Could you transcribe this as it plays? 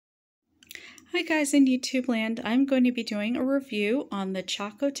Hi guys in YouTube land, I'm going to be doing a review on the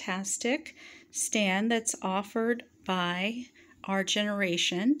Choco-tastic stand that's offered by our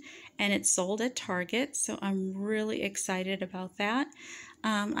generation, and it's sold at Target, so I'm really excited about that.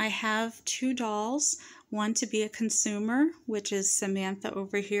 I have two dolls, one to be a consumer, which is Samantha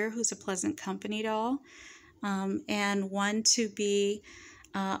over here, who's a Pleasant Company doll, and one to be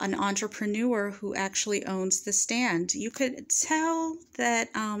an entrepreneur who actually owns the stand. You could tell that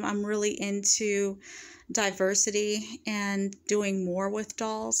I'm really into diversity and doing more with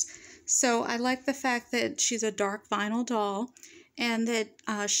dolls. So I like the fact that she's a dark vinyl doll and that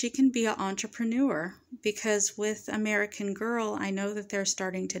she can be an entrepreneur, because with American Girl, I know that they're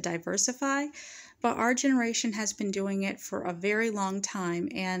starting to diversify, but our generation has been doing it for a very long time,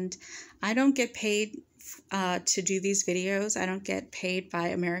 and I don't get paid to do these videos. I don't get paid by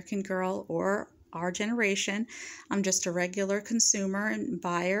American Girl or our generation. I'm just a regular consumer and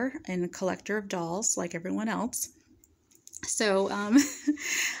buyer and a collector of dolls like everyone else. So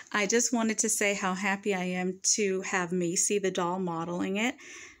I just wanted to say how happy I am to have Macy the doll modeling it.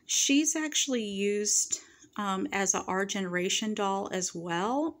 She's actually used as a Our Generation doll as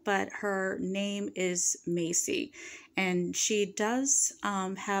well, but her name is Macy, and she does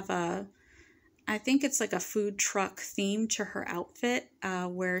have I think it's like a food truck theme to her outfit,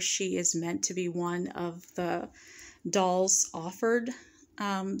 where she is meant to be one of the dolls offered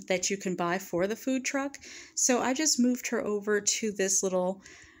that you can buy for the food truck. So I just moved her over to this little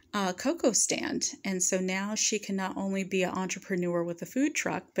cocoa stand, and so now she can not only be an entrepreneur with a food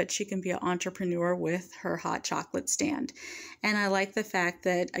truck, but she can be an entrepreneur with her hot chocolate stand. And I like the fact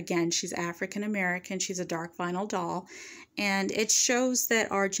that, again, she's African American, she's a dark vinyl doll, and it shows that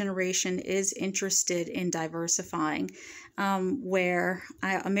our generation is interested in diversifying. Where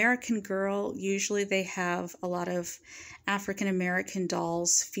American Girl, usually they have a lot of African American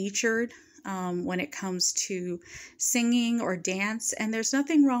dolls featured when it comes to singing or dance, and there's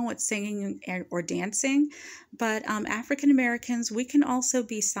nothing wrong with singing or dancing, but African Americans, we can also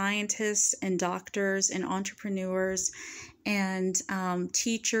be scientists and doctors and entrepreneurs and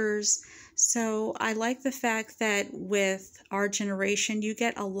teachers. So I like the fact that with our generation, you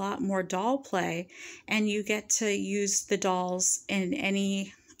get a lot more doll play, and you get to use the dolls in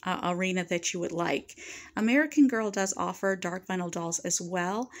any arena that you would like. American Girl does offer dark vinyl dolls as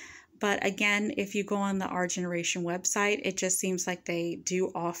well, but again, if you go on the Our Generation website, it just seems like they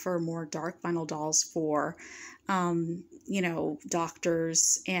do offer more dark vinyl dolls for,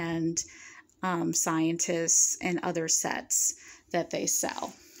 doctors and scientists and other sets that they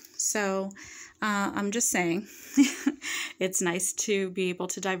sell. So I'm just saying, it's nice to be able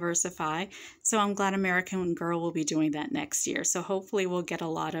to diversify. So I'm glad American Girl will be doing that next year. So hopefully we'll get a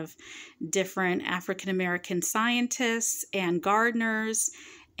lot of different African American scientists and gardeners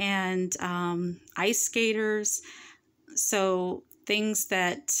and ice skaters. So things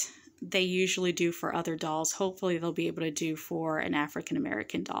that they usually do for other dolls, hopefully they'll be able to do for an African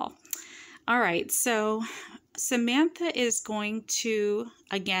American doll. All right, so Samantha is going to,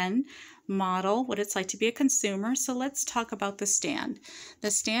 again, model what it's like to be a consumer. So let's talk about the stand. The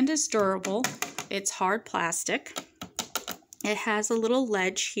stand is durable. It's hard plastic. It has a little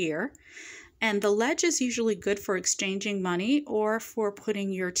ledge here. And the ledge is usually good for exchanging money or for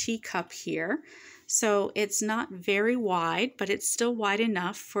putting your teacup here. So it's not very wide, but it's still wide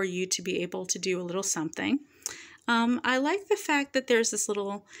enough for you to be able to do a little something. I like the fact that there's this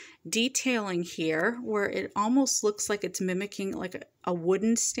little detailing here where it almost looks like it's mimicking like a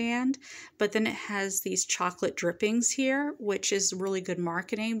wooden stand, but then it has these chocolate drippings here, which is really good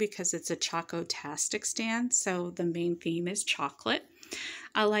marketing because it's a Choco-tastic stand, so the main theme is chocolate.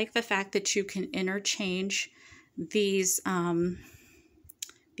 I like the fact that you can interchange these.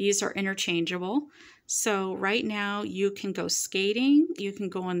 These are interchangeable. So right now you can go skating, you can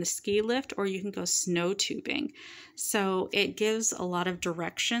go on the ski lift, or you can go snow tubing. So it gives a lot of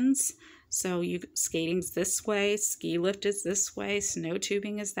directions. So skating's this way, ski lift is this way, snow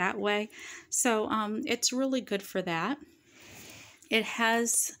tubing is that way. So it's really good for that. It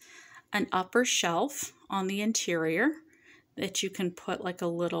has an upper shelf on the interior that you can put like a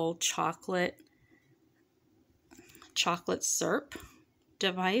little chocolate syrup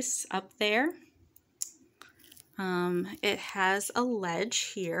device up there. It has a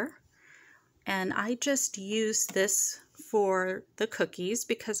ledge here, and I just used this for the cookies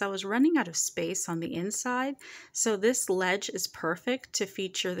because I was running out of space on the inside. So this ledge is perfect to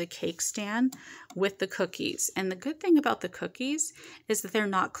feature the cake stand with the cookies. And the good thing about the cookies is that they're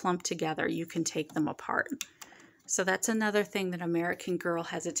not clumped together. You can take them apart. So that's another thing that American Girl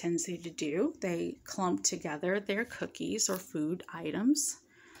has a tendency to do. They clump together their cookies or food items.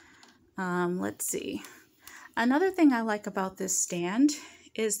 Let's see. Another thing I like about this stand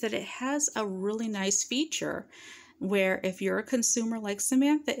is that it has a really nice feature where if you're a consumer like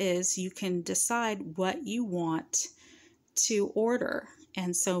Samantha is, you can decide what you want to order.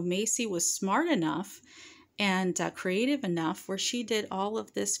 And so Macy was smart enough and creative enough where she did all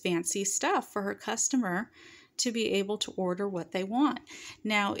of this fancy stuff for her customer to be able to order what they want.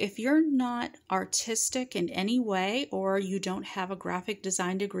 Now, if you're not artistic in any way, or you don't have a graphic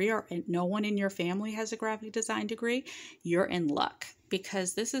design degree, or no one in your family has a graphic design degree, you're in luck,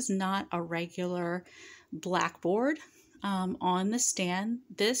 because this is not a regular blackboard on the stand.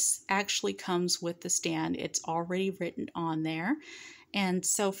 This actually comes with the stand. It's already written on there. And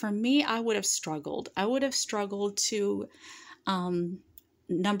so for me, I would have struggled. I would have struggled to,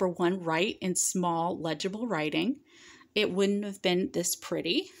 number one, write in small, legible writing. It wouldn't have been this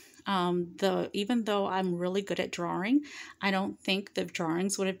pretty. Even though I'm really good at drawing, I don't think the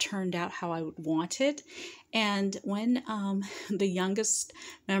drawings would have turned out how I would want it. And when the youngest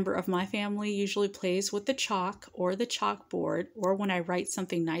member of my family usually plays with the chalk or the chalkboard, or when I write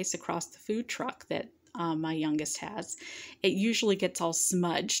something nice across the food truck that my youngest has, it usually gets all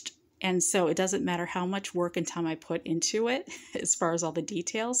smudged. And so it doesn't matter how much work and time I put into it, as far as all the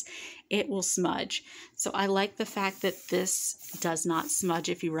details, it will smudge. So I like the fact that this does not smudge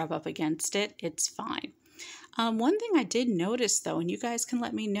if you rub up against it. It's fine. One thing I did notice though, and you guys can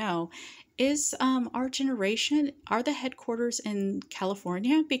let me know, is our generation, are the headquarters in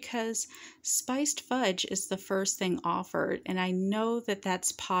California? Because spiced fudge is the first thing offered. And I know that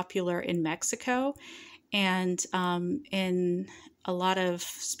that's popular in Mexico and in a lot of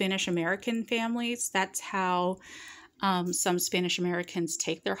Spanish American families. That's how some Spanish Americans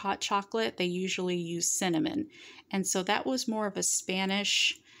take their hot chocolate. They usually use cinnamon. And so that was more of a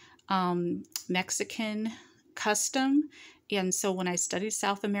Spanish Mexican custom. And so when I studied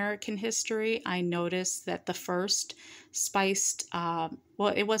South American history, I noticed that the first spiced,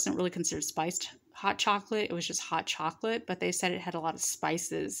 well, it wasn't really considered spiced hot chocolate. It was just hot chocolate, but they said it had a lot of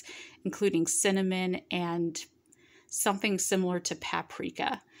spices, including cinnamon and something similar to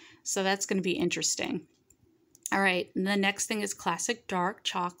paprika. So that's going to be interesting. All right, and the next thing is classic dark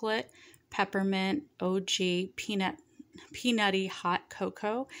chocolate, peppermint, OG, peanutty hot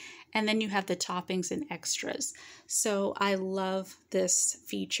cocoa, and then you have the toppings and extras. So I love this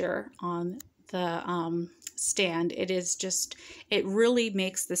feature on the stand. It is just, it really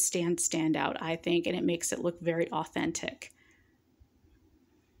makes the stand stand out, I think, and it makes it look very authentic.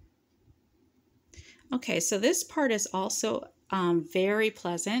 Okay, so this part is also very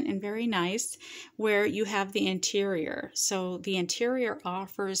pleasant and very nice, where you have the interior. So the interior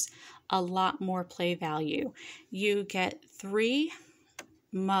offers a lot more play value. You get 3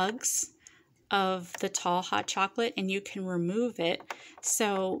 mugs of the tall hot chocolate, and you can remove it.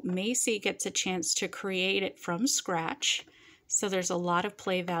 So Macy gets a chance to create it from scratch. So there's a lot of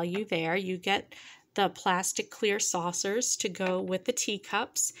play value there. You get the plastic clear saucers to go with the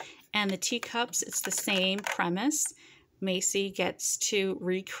teacups. And the teacups, it's the same premise. Macy gets to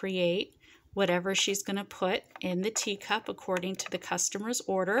recreate whatever she's going to put in the teacup according to the customer's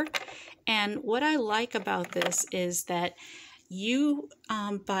order. And what I like about this is that you,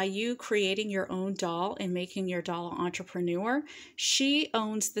 by you creating your own doll and making your doll an entrepreneur, she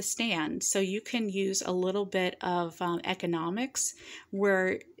owns the stand. So you can use a little bit of economics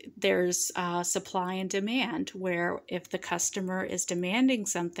where there's supply and demand, where if the customer is demanding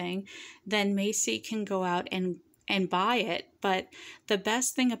something, then Macy can go out and buy it. But the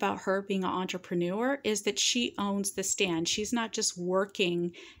best thing about her being an entrepreneur is that she owns the stand. She's not just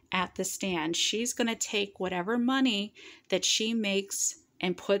working at the stand. She's going to take whatever money that she makes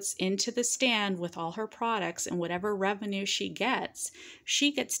and puts into the stand with all her products, and whatever revenue she gets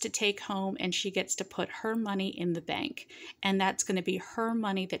to take home, and she gets to put her money in the bank, and that's going to be her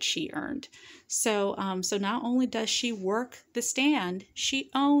money that she earned. So so not only does she work the stand,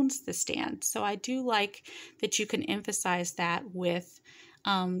 she owns the stand. So I do like that you can emphasize that with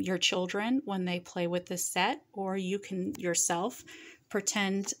your children when they play with this set, or you can yourself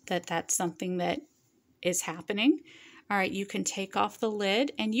pretend that that's something that is happening. All right, you can take off the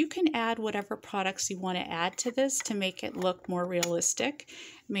lid, and you can add whatever products you want to add to this to make it look more realistic.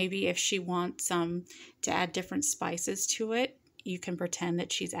 Maybe if she wants to add different spices to it, you can pretend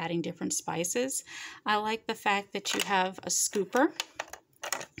that she's adding different spices. I like the fact that you have a scooper.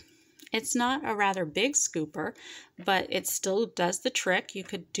 It's not a rather big scooper, but it still does the trick. You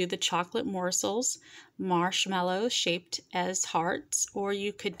could do the chocolate morsels, marshmallows shaped as hearts, or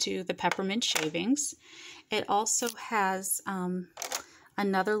you could do the peppermint shavings. It also has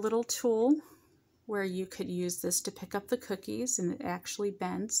another little tool where you could use this to pick up the cookies, and it actually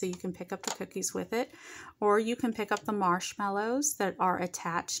bends so you can pick up the cookies with it, or you can pick up the marshmallows that are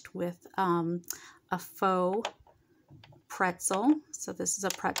attached with a faux pretzel. So this is a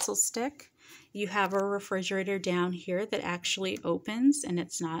pretzel stick. You have a refrigerator down here that actually opens, and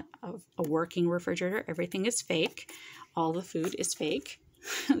it's not a working refrigerator. Everything is fake. All the food is fake.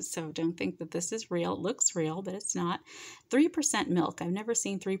 So don't think that this is real. It looks real, but it's not. 3% milk. I've never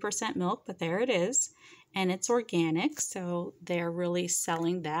seen 3% milk, but there it is. And it's organic, so they're really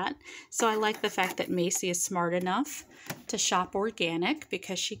selling that. So I like the fact that Macy is smart enough to shop organic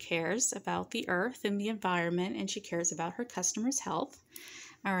because she cares about the earth and the environment, and she cares about her customers' health.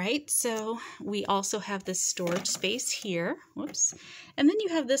 All right, so we also have this storage space here. Whoops. And then you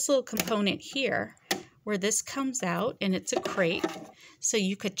have this little component here where this comes out, and it's a crate. So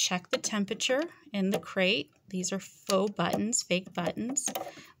you could check the temperature in the crate. These are faux buttons, fake buttons.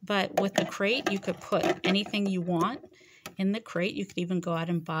 But with the crate, you could put anything you want in the crate. You could even go out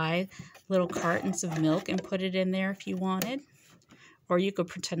and buy little cartons of milk and put it in there if you wanted. Or you could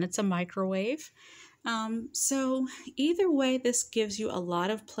pretend it's a microwave. So either way, this gives you a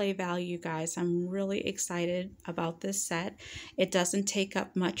lot of play value, guys. I'm really excited about this set. It doesn't take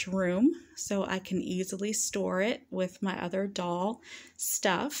up much room, so I can easily store it with my other doll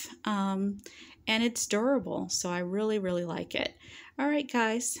stuff. And it's durable, so I really, really like it. All right,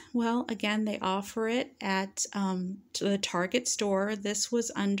 guys. Well, again, they offer it at the Target store. This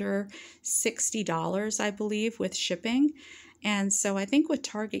was under $60, I believe, with shipping. And so I think with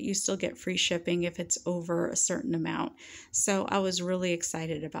Target, you still get free shipping if it's over a certain amount. So I was really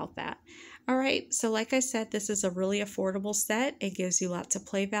excited about that. All right, so like I said, this is a really affordable set. It gives you lots of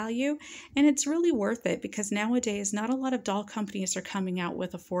play value, and it's really worth it because nowadays not a lot of doll companies are coming out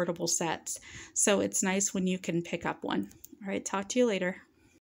with affordable sets. So it's nice when you can pick up one. All right, talk to you later.